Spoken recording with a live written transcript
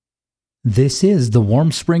This is the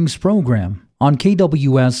Warm Springs program on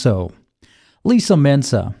KWSO. Lisa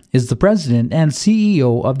Mensah is the president and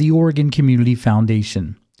CEO of the Oregon Community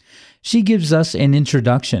Foundation. She gives us an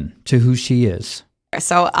introduction to who she is.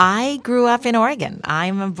 So I grew up in Oregon.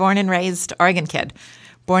 I'm a born and raised Oregon kid.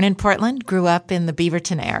 Born in Portland, grew up in the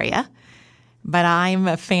Beaverton area. But I'm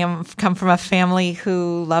come from a family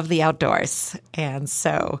who love the outdoors. And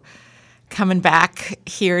so coming back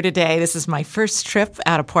here today, this is my first trip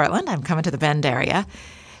out of Portland. I'm coming to the Bend area.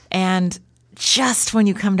 And just when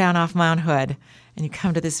you come down off Mount Hood and you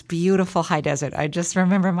come to this beautiful high desert, I just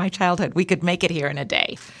remember my childhood. We could make it here in a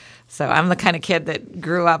day. So I'm the kind of kid that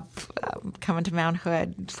grew up coming to Mount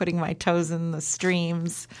Hood, putting my toes in the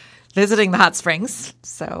streams, visiting the hot springs.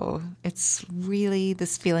 So it's really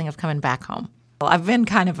this feeling of coming back home. Well, I've been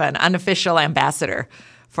kind of an unofficial ambassador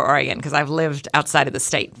for Oregon because I've lived outside of the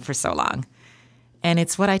state for so long. And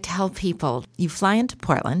it's what I tell people. You fly into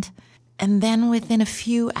Portland, and then within a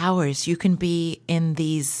few hours, you can be in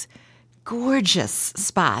these gorgeous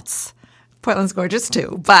spots. Portland's gorgeous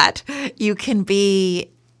too, but you can be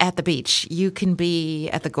at the beach, you can be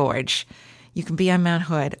at the gorge, you can be on Mount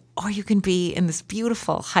Hood, or you can be in this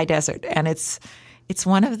beautiful high desert. And it's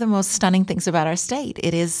one of the most stunning things about our state.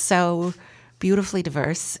 It is so beautifully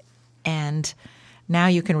diverse, and now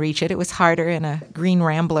you can reach it. It was harder in a green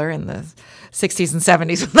Rambler in the 60s and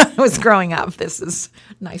 70s when I was growing up. This is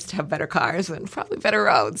nice to have better cars and probably better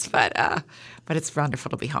roads, but it's wonderful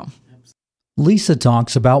to be home. Lisa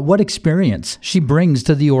talks about what experience she brings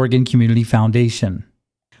to the Oregon Community Foundation.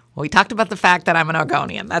 Well, we talked about the fact that I'm an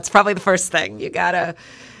Oregonian. That's probably the first thing.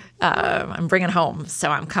 I'm bringing home. So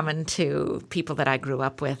I'm coming to people that I grew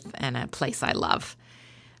up with and a place I love.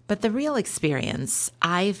 But the real experience,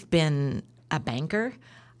 I've been a banker.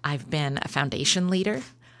 I've been a foundation leader.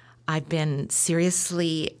 I've been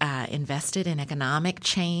seriously invested in economic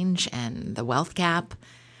change and the wealth gap.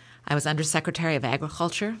 I was Undersecretary of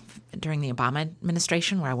Agriculture during the Obama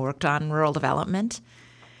administration, where I worked on rural development.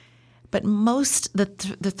 But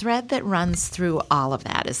the thread that runs through all of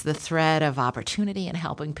that is the thread of opportunity and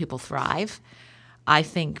helping people thrive. I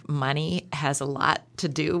think money has a lot to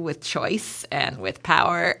do with choice and with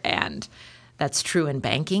power, and that's true in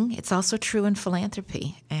banking. It's also true in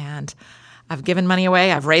philanthropy. And I've given money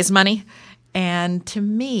away. I've raised money. And to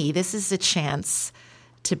me, this is a chance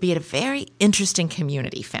to be at a very interesting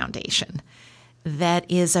community foundation that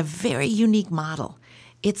is a very unique model.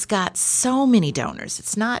 It's got so many donors.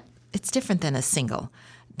 It's different than a single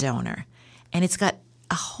donor. And it's got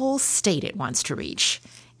a whole state it wants to reach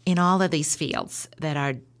in all of these fields that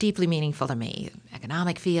are deeply meaningful to me: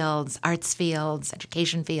 economic fields, arts fields,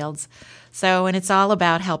 education fields. And it's all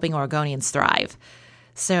about helping Oregonians thrive.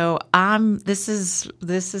 So this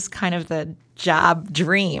is kind of the job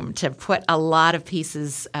dream, to put a lot of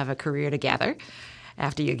pieces of a career together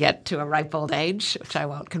after you get to a ripe old age, which I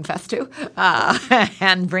won't confess to,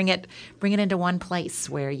 and bring it into one place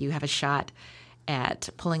where you have a shot at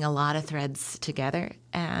pulling a lot of threads together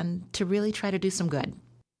and to really try to do some good.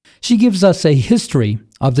 She gives us a history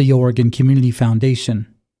of the Oregon Community Foundation.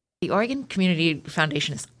 The Oregon Community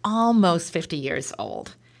Foundation is almost 50 years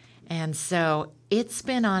old. And so it's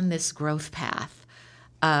been on this growth path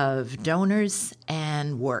of donors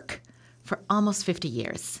and work for almost 50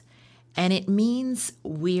 years. And it means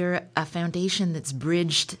we're a foundation that's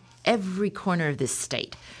bridged every corner of this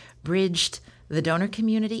state, bridged the donor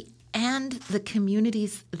community and the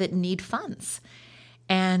communities that need funds.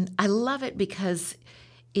 And I love it because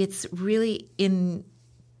it's really in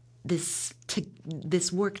this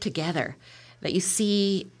work together that you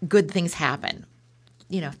see good things happen.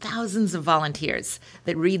 Thousands of volunteers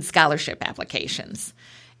that read scholarship applications,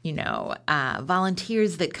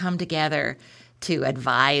 volunteers that come together to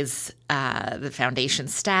advise the foundation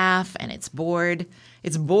staff and its board.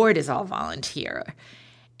 Its board is all volunteer.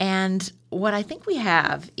 And what I think we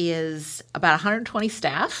have is about 120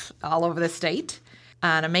 staff all over the state,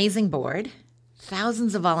 an amazing board,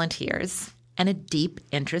 thousands of volunteers, and a deep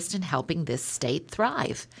interest in helping this state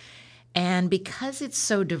thrive. And because it's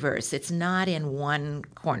so diverse, it's not in one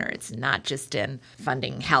corner. It's not just in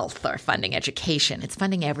funding health or funding education. It's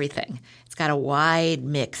funding everything. It's got a wide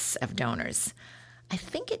mix of donors. I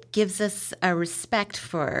think it gives us a respect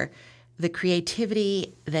for the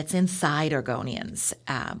creativity that's inside Oregonians,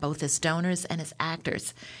 both as donors and as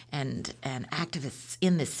actors and activists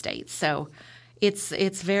in this state. So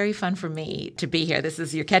it's very fun for me to be here.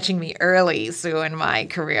 You're catching me early, Sue, in my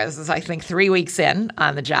career. This is, I think, 3 weeks in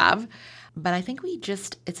on the job. But I think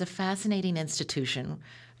it's a fascinating institution.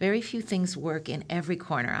 Very few things work in every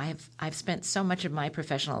corner. I've spent so much of my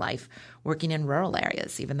professional life working in rural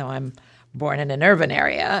areas, even though I'm born in an urban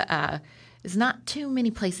area, there's not too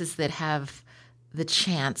many places that have the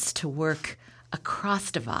chance to work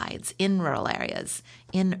across divides in rural areas,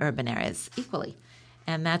 in urban areas equally.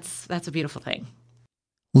 And that's a beautiful thing.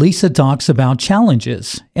 Lisa talks about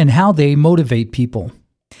challenges and how they motivate people.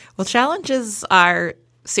 Well, challenges are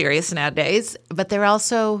serious nowadays, but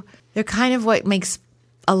they're kind of what makes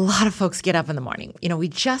a lot of folks get up in the morning. We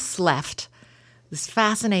just left this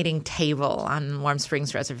fascinating table on Warm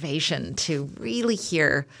Springs Reservation to really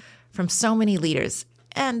hear from so many leaders.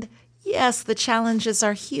 And yes, the challenges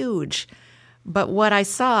are huge, but what I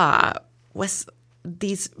saw was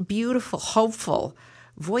these beautiful, hopeful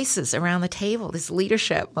voices around the table, this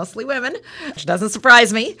leadership, mostly women, which doesn't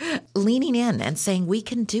surprise me, leaning in and saying, we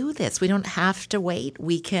can do this. We don't have to wait.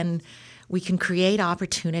 We can create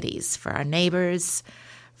opportunities for our neighbors,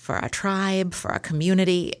 for our tribe, for our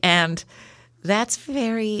community, and that's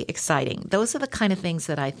very exciting. Those are the kind of things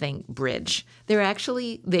that I think bridge. They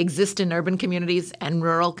exist in urban communities and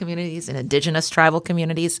rural communities and indigenous tribal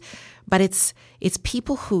communities, but it's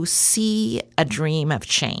people who see a dream of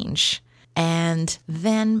change and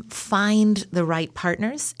then find the right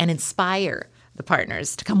partners and inspire the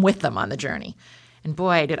partners to come with them on the journey. And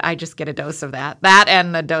boy, did I just get a dose of that. That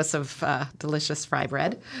and a dose of delicious fry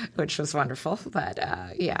bread, which was wonderful. But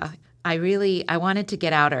I wanted to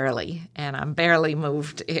get out early, and I'm barely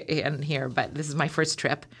moved in here, but this is my first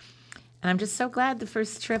trip. And I'm just so glad the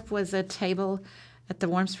first trip was a table at the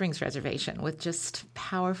Warm Springs Reservation with just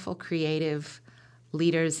powerful, creative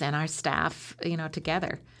leaders and our staff,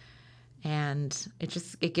 together. And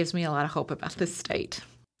it gives me a lot of hope about this state.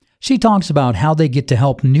 She talks about how they get to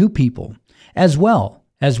help new people as well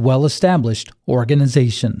as well-established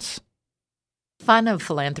organizations. Fun of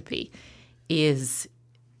philanthropy is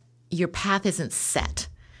your path isn't set.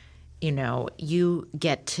 You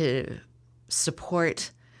get to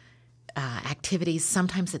support activities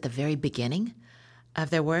sometimes at the very beginning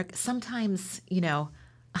of their work, sometimes,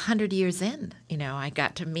 100 years in. I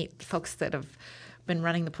got to meet folks that have been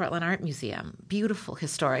running the Portland Art Museum, beautiful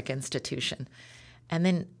historic institution. And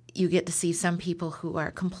then you get to see some people who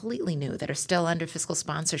are completely new, that are still under fiscal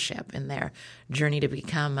sponsorship in their journey to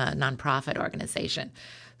become a nonprofit organization.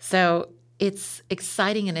 So it's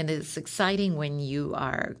exciting, and it is exciting when you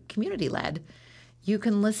are community-led. You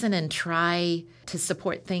can listen and try to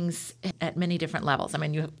support things at many different levels. I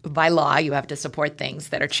mean, by law, you have to support things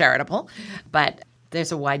that are charitable, but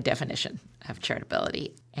there's a wide definition of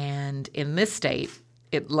charitability. And in this state,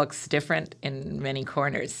 it looks different in many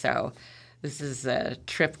corners. So this is a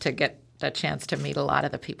trip to get a chance to meet a lot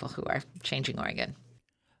of the people who are changing Oregon.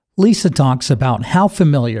 Lisa talks about how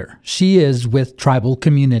familiar she is with tribal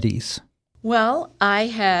communities. Well, I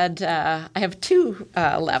have two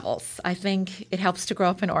levels. I think it helps to grow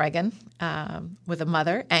up in Oregon with a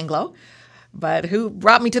mother, Anglo, but who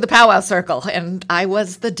brought me to the powwow circle. And I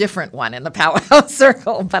was the different one in the powwow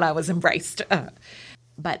circle, but I was embraced.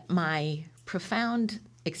 But my profound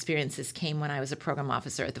experiences came when I was a program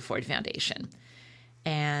officer at the Ford Foundation.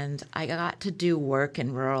 And I got to do work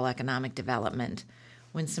in rural economic development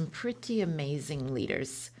when some pretty amazing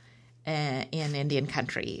leaders in Indian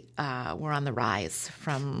country were on the rise,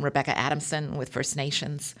 from Rebecca Adamson with First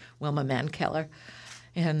Nations, Wilma Mankiller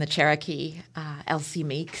in the Cherokee, Elsie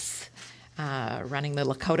Meeks running the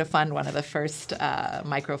Lakota Fund, one of the first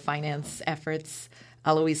microfinance efforts,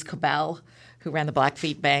 Eloise Cobell, who ran the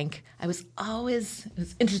Blackfeet Bank. It was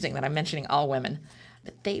interesting that I'm mentioning all women,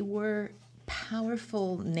 but they were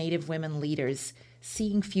powerful Native women leaders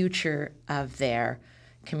seeing future of their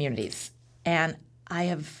communities. And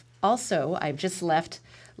I've just left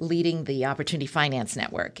leading the Opportunity Finance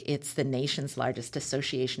Network. It's the nation's largest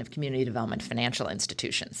association of community development financial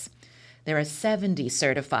institutions. There are 70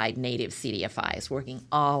 certified Native CDFIs working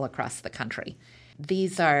all across the country.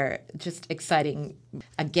 These are just exciting,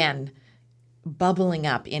 again, bubbling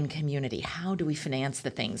up in community. How do we finance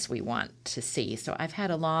the things we want to see? So I've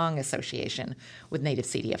had a long association with Native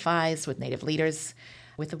CDFIs, with Native leaders,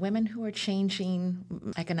 with the women who are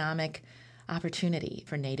changing economic opportunity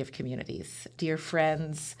for Native communities. Dear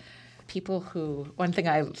friends, people who, one thing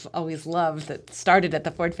I always loved that started at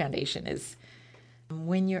the Ford Foundation is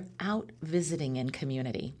when you're out visiting in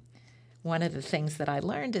community, one of the things that I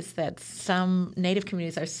learned is that some Native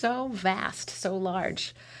communities are so vast, so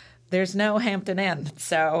large, there's no Hampton Inn.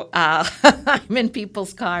 So I'm in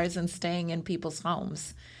people's cars and staying in people's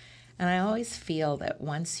homes. And I always feel that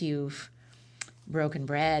once you've broken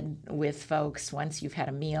bread with folks, once you've had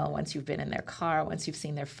a meal, once you've been in their car, once you've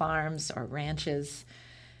seen their farms or ranches,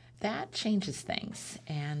 that changes things.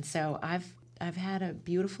 And so I've had a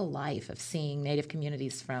beautiful life of seeing Native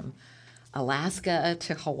communities from Alaska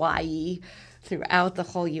to Hawaii, throughout the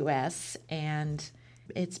whole U.S., and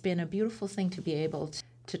it's been a beautiful thing to be able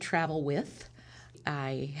to travel with.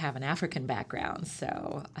 I have an African background,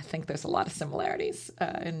 so I think there's a lot of similarities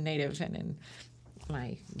in Native and in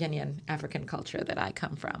my Guinean African culture that I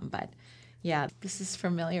come from. But yeah, this is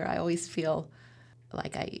familiar. I always feel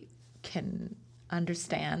like I can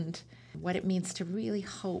understand what it means to really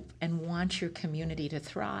hope and want your community to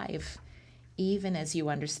thrive, even as you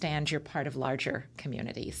understand you're part of larger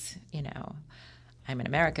communities. I'm an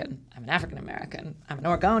American, I'm an African American, I'm an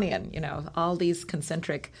Oregonian, all these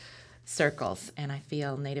concentric circles. And I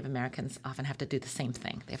feel Native Americans often have to do the same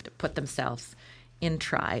thing. They have to put themselves in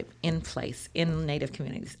tribe, in place, in Native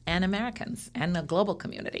communities, and Americans, and a global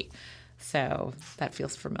community. So that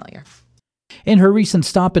feels familiar. In her recent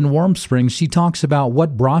stop in Warm Springs, she talks about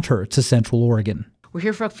what brought her to Central Oregon. We're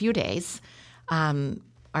here for a few days.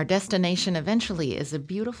 Our destination eventually is a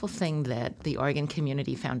beautiful thing that the Oregon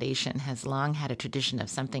Community Foundation has long had a tradition of,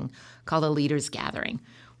 something called a Leaders Gathering,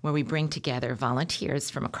 where we bring together volunteers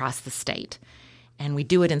from across the state. And we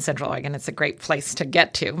do it in Central Oregon. It's a great place to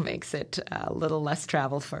get to, makes it a little less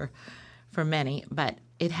travel for many. But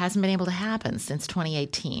it hasn't been able to happen since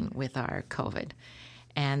 2018 with our COVID.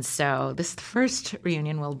 And so this first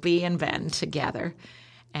reunion will be in Bend together.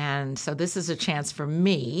 And so this is a chance for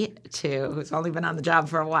me who's only been on the job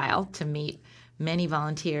for a while, to meet many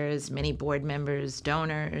volunteers, many board members,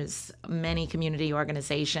 donors, many community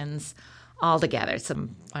organizations, all together. So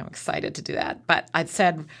I'm excited to do that. But I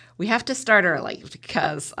said we have to start early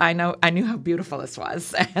because I knew how beautiful this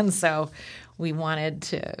was. And so we wanted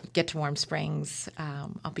to get to Warm Springs.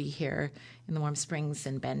 I'll be here in the Warm Springs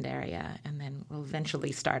and Bend area, and then we'll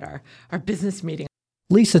eventually start our business meeting.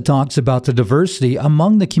 Lisa talks about the diversity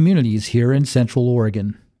among the communities here in Central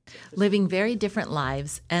Oregon. Living very different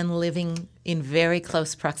lives and living in very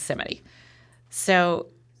close proximity. So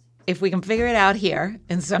if we can figure it out here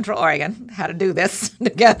in Central Oregon, how to do this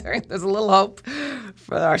together, there's a little hope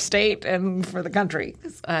for our state and for the country.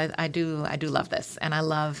 I do love this, and I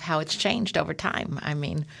love how it's changed over time. I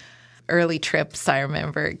mean, early trips, I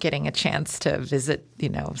remember getting a chance to visit,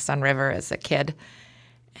 Sun River as a kid,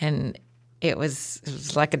 and it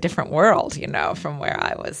was like a different world, from where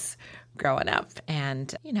I was growing up.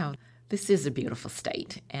 And, this is a beautiful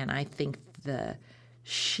state. And I think the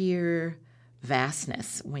sheer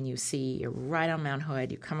vastness, when you see, you're right on Mount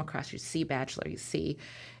Hood, you come across, you see Bachelor,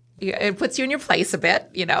 it puts you in your place a bit.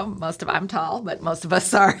 I'm tall, but most of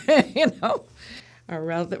us are, are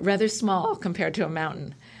rather small compared to a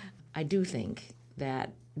mountain. I do think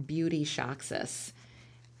that beauty shocks us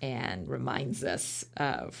and reminds us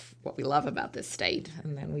of what we love about this state.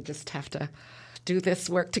 And then we just have to do this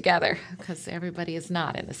work together because everybody is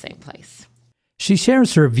not in the same place. She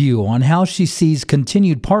shares her view on how she sees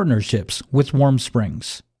continued partnerships with Warm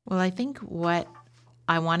Springs. Well, I think what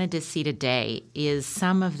I wanted to see today is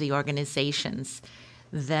some of the organizations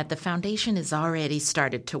that the foundation has already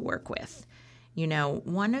started to work with.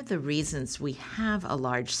 One of the reasons we have a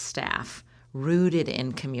large staff rooted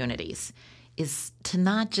in communities is to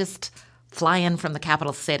not just fly in from the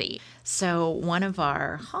capital city. So one of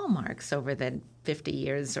our hallmarks over the 50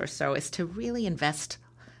 years or so is to really invest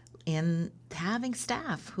in having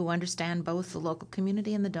staff who understand both the local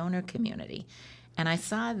community and the donor community. And I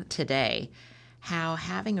saw today how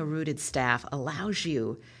having a rooted staff allows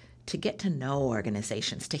you to get to know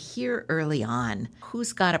organizations, to hear early on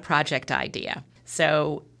who's got a project idea.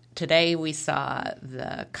 So today we saw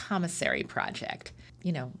the commissary project,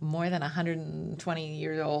 more than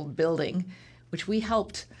 120-year-old building, which we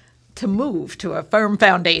helped to move to a firm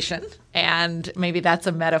foundation. And maybe that's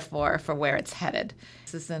a metaphor for where it's headed.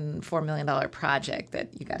 This is a $4 million project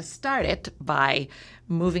that you got to start it by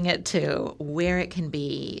moving it to where it can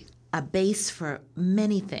be a base for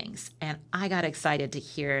many things. And I got excited to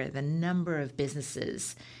hear the number of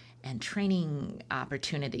businesses and training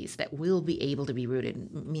opportunities that will be able to be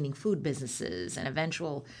rooted, meaning food businesses and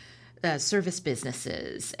eventual service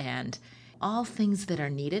businesses and all things that are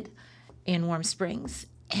needed in Warm Springs.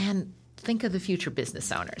 And think of the future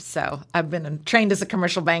business owners. So I've been trained as a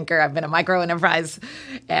commercial banker. I've been a micro enterprise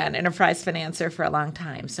and enterprise financer for a long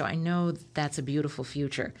time. So I know that's a beautiful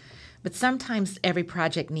future. But sometimes every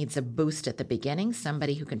project needs a boost at the beginning,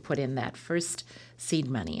 somebody who can put in that first seed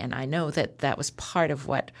money. And I know that was part of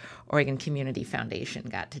what Oregon Community Foundation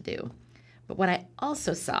got to do. But what I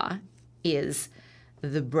also saw is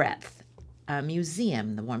the breadth. A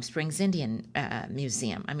museum, the Warm Springs Indian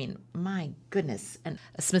Museum. I mean, my goodness. And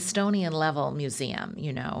a Smithsonian-level museum,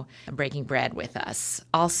 breaking bread with us,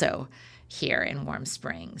 also here in Warm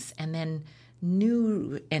Springs. And then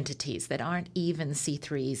new entities that aren't even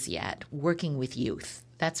C3s yet working with youth.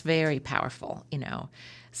 That's very powerful,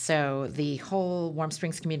 So the whole Warm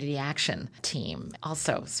Springs Community Action team,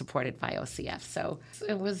 also supported by OCF. So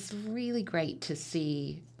it was really great to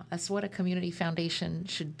see that's what a community foundation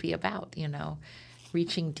should be about,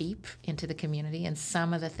 reaching deep into the community and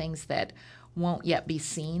some of the things that won't yet be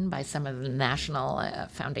seen by some of the national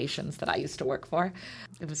foundations that I used to work for.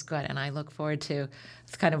 It was good, and I look forward to,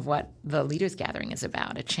 it's kind of what the Leaders Gathering is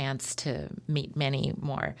about, a chance to meet many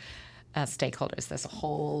more stakeholders. There's a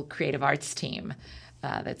whole creative arts team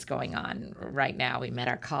that's going on right now. We met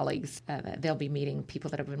our colleagues. They'll be meeting people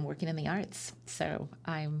that have been working in the arts. So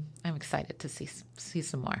I'm excited to see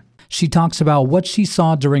some more. She talks about what she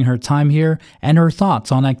saw during her time here and her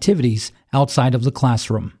thoughts on activities outside of the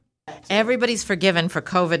classroom. Everybody's forgiven for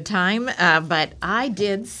COVID time, but I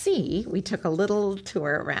did see, we took a little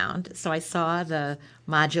tour around, so I saw the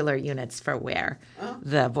modular units for WARE,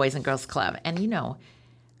 the Boys and Girls Club. And,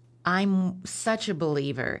 I'm such a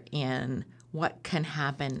believer in what can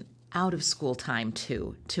happen out of school time,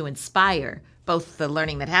 too, to inspire both the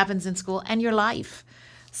learning that happens in school and your life.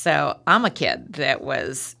 So I'm a kid that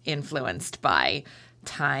was influenced by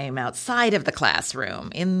time outside of the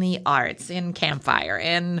classroom, in the arts, in campfire,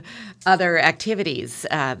 in other activities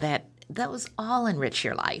that those all enrich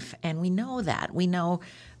your life. And we know that. We know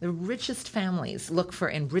the richest families look for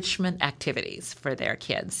enrichment activities for their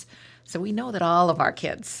kids. So we know that all of our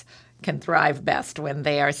kids can thrive best when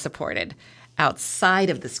they are supported outside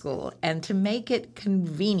of the school. And to make it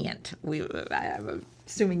convenient, I'm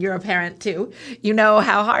assuming you're a parent too, you know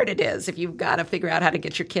how hard it is if you've got to figure out how to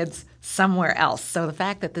get your kids somewhere else. So the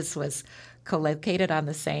fact that this was co-located on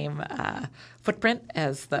the same footprint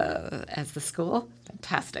as the school,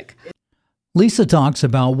 fantastic. Lisa talks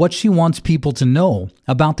about what she wants people to know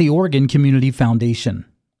about the Oregon Community Foundation.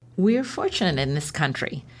 We're fortunate in this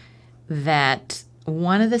country that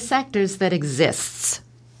one of the sectors that exists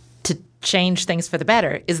to change things for the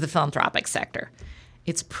better is the philanthropic sector.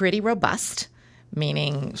 It's pretty robust,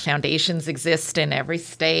 meaning foundations exist in every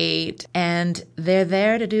state, and they're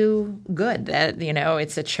there to do good.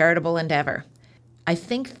 It's a charitable endeavor. I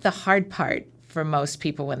think the hard part for most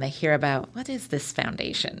people when they hear about what is this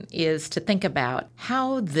foundation is to think about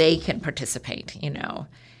how they can participate,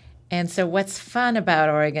 And so what's fun about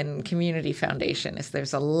Oregon Community Foundation is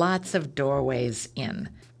there's lots of doorways in.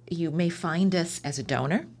 You may find us as a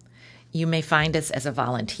donor. You may find us as a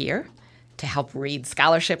volunteer to help read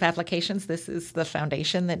scholarship applications. This is the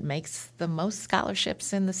foundation that makes the most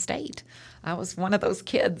scholarships in the state. I was one of those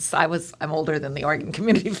kids. I'm older than the Oregon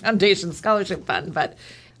Community Foundation Scholarship Fund, but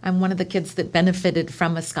I'm one of the kids that benefited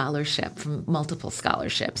from a scholarship, from multiple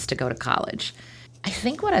scholarships to go to college. I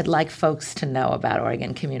think what I'd like folks to know about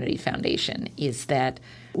Oregon Community Foundation is that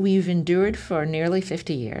we've endured for nearly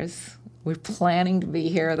 50 years. We're planning to be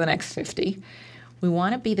here the next 50. We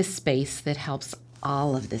want to be the space that helps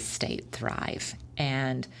all of this state thrive.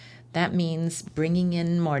 And that means bringing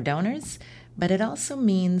in more donors, but it also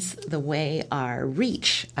means the way our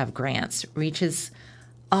reach of grants reaches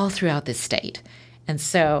all throughout the state. And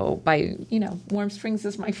so Warm Springs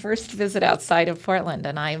is my first visit outside of Portland,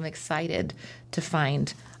 and I'm excited to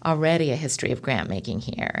find already a history of grant making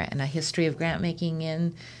here and a history of grant making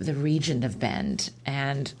in the region of Bend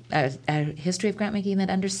and a history of grant making that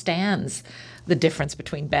understands the difference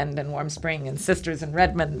between Bend and Warm Spring and Sisters and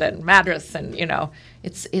Redmond and Madras. And,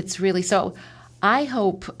 it's really so. I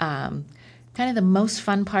hope kind of the most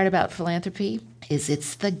fun part about philanthropy is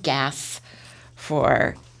it's the gas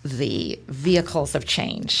for the vehicles of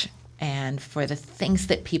change and for the things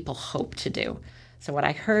that people hope to do. So what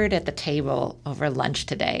I heard at the table over lunch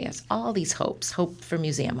today is all these hopes: hope for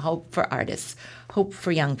museum, hope for artists, hope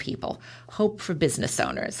for young people, hope for business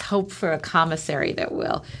owners, hope for a commissary that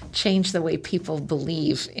will change the way people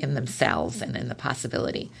believe in themselves and in the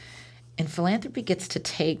possibility. And philanthropy gets to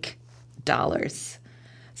take dollars,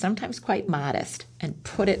 sometimes quite modest, and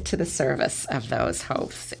put it to the service of those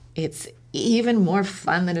hopes. It's even more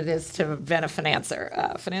fun than it is to have been a financer.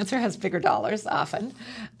 Financer has bigger dollars often,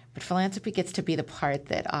 but philanthropy gets to be the part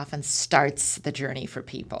that often starts the journey for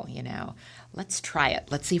people, Let's try it.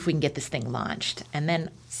 Let's see if we can get this thing launched. And then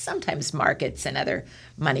sometimes markets and other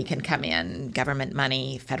money can come in, government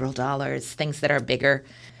money, federal dollars, things that are bigger.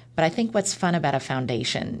 But I think what's fun about a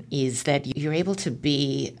foundation is that you're able to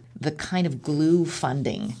be the kind of glue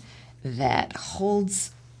funding that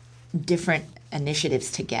holds different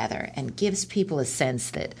initiatives together and gives people a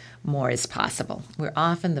sense that more is possible. We're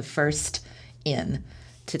often the first in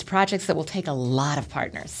to projects that will take a lot of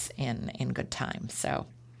partners in good time. So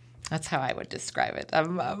that's how I would describe it.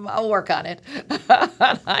 I'll work on it.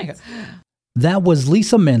 That was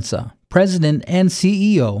Lisa Mensah, President and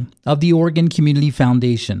CEO of the Oregon Community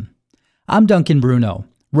Foundation. I'm Duncan Bruno,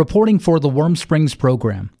 reporting for the Warm Springs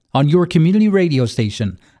program on your community radio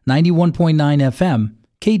station, 91.9 FM,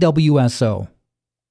 KWSO.